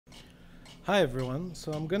Hi everyone,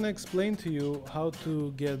 so I'm gonna explain to you how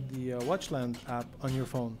to get the Watchland app on your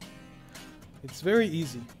phone. It's very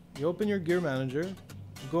easy. You open your Gear Manager,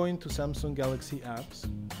 go into Samsung Galaxy apps,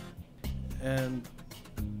 and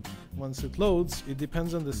once it loads, it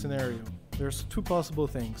depends on the scenario. There's two possible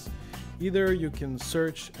things. Either you can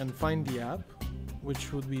search and find the app,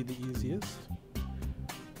 which would be the easiest,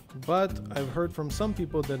 but I've heard from some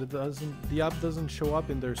people that the app doesn't show up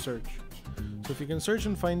in their search. So if you can search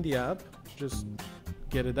and find the app, just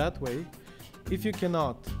get it that way. If you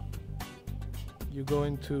cannot, you go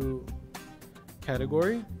into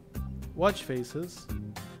category, watch faces,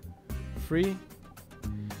 free,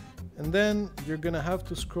 and then you're gonna have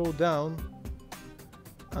to scroll down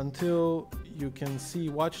until you can see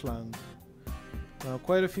Watchland. Now,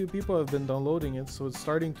 quite a few people have been downloading it, so it's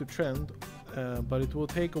starting to trend, but it will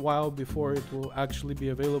take a while before it will actually be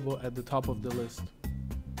available at the top of the list.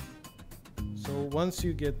 So once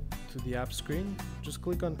you get to the app screen, just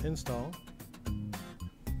click on install.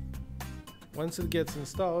 Once it gets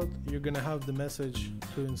installed, you're gonna have the message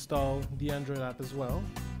to install the Android app as well.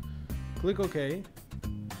 Click OK,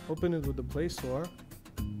 open it with the Play Store,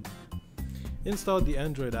 install the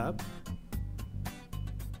Android app.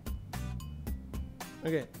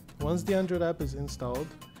 Okay, once the Android app is installed,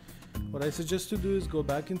 what I suggest to do is go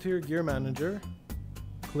back into your Gear Manager,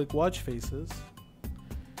 click Watch Faces,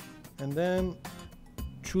 and then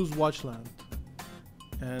choose Watchland,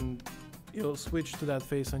 and it'll switch to that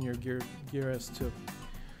face on your Gear S2.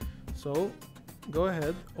 So go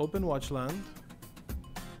ahead, open Watchland,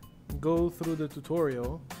 go through the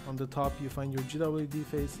tutorial. On the top you find your GWD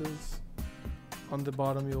faces, on the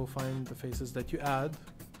bottom you'll find the faces that you add.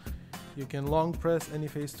 You can long press any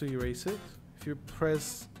face to erase it. If you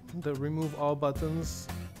press the remove all buttons,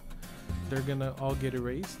 they're gonna all get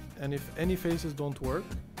erased, and if any faces don't work,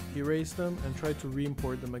 erase them and try to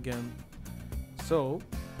re-import them again. So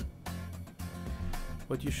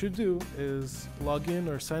what you should do is log in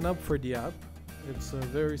or sign up for the app. It's a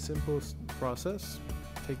very simple process,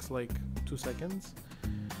 it takes like 2 seconds.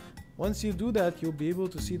 Once you do that, you'll be able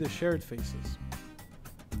to see the shared faces.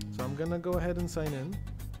 So I'm gonna go ahead and sign in,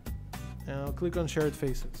 and I'll click on shared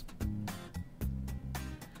faces.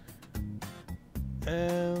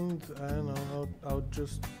 And I don't know, I'll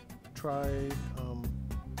just try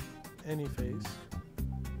any face.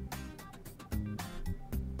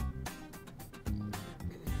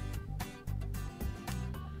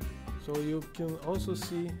 So you can also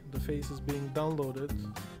see the faces being downloaded,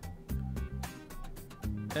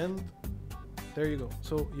 and there you go.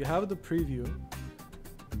 So you have the preview.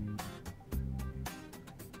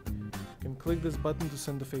 You can click this button to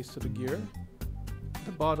send the face to the gear.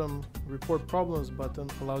 The bottom report problems button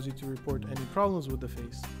allows you to report any problems with the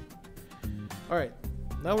face. Alright,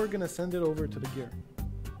 now we're gonna send it over to the gear.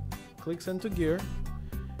 Click send to gear.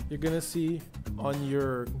 You're gonna see on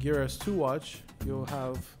your Gear S2 watch, you'll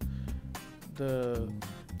have the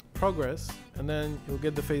progress, and then you'll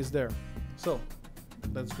get the face there. So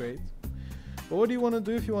that's great. But what do you want to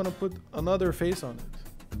do if you want to put another face on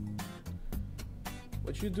it?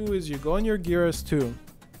 What you do is you go on your Gear S2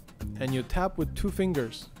 and you tap with 2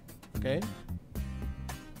 fingers, okay?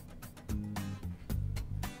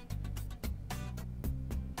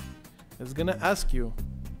 It's gonna ask you,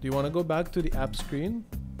 do you want to go back to the app screen?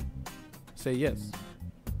 Say yes.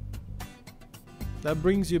 That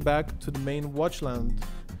brings you back to the main Watchland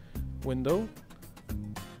window.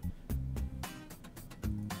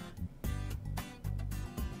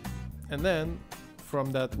 And then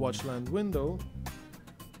from that Watchland window,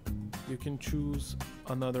 you can choose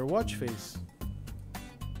another watch face.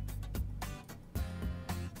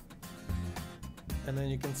 And then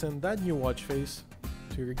you can send that new watch face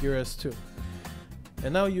to your Gear S2.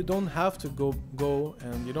 And now you don't have to go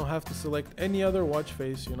and you don't have to select any other watch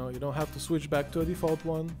face, you don't have to switch back to a default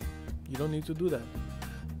one. You don't need to do that.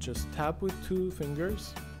 Just tap with 2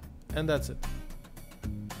 fingers and that's it.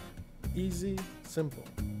 Easy, simple.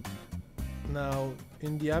 Now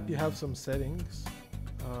in the app you have some settings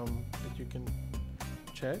that you can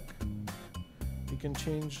check. You can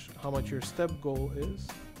change how much your step goal is.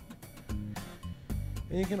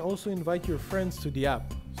 And you can also invite your friends to the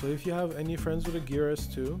app. So if you have any friends with a Gear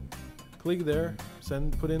S2, click there,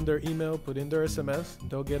 put in their email, put in their SMS,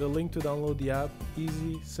 they'll get a link to download the app.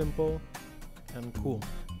 Easy, simple, and cool.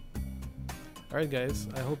 Alright guys,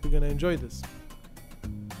 I hope you're gonna enjoy this.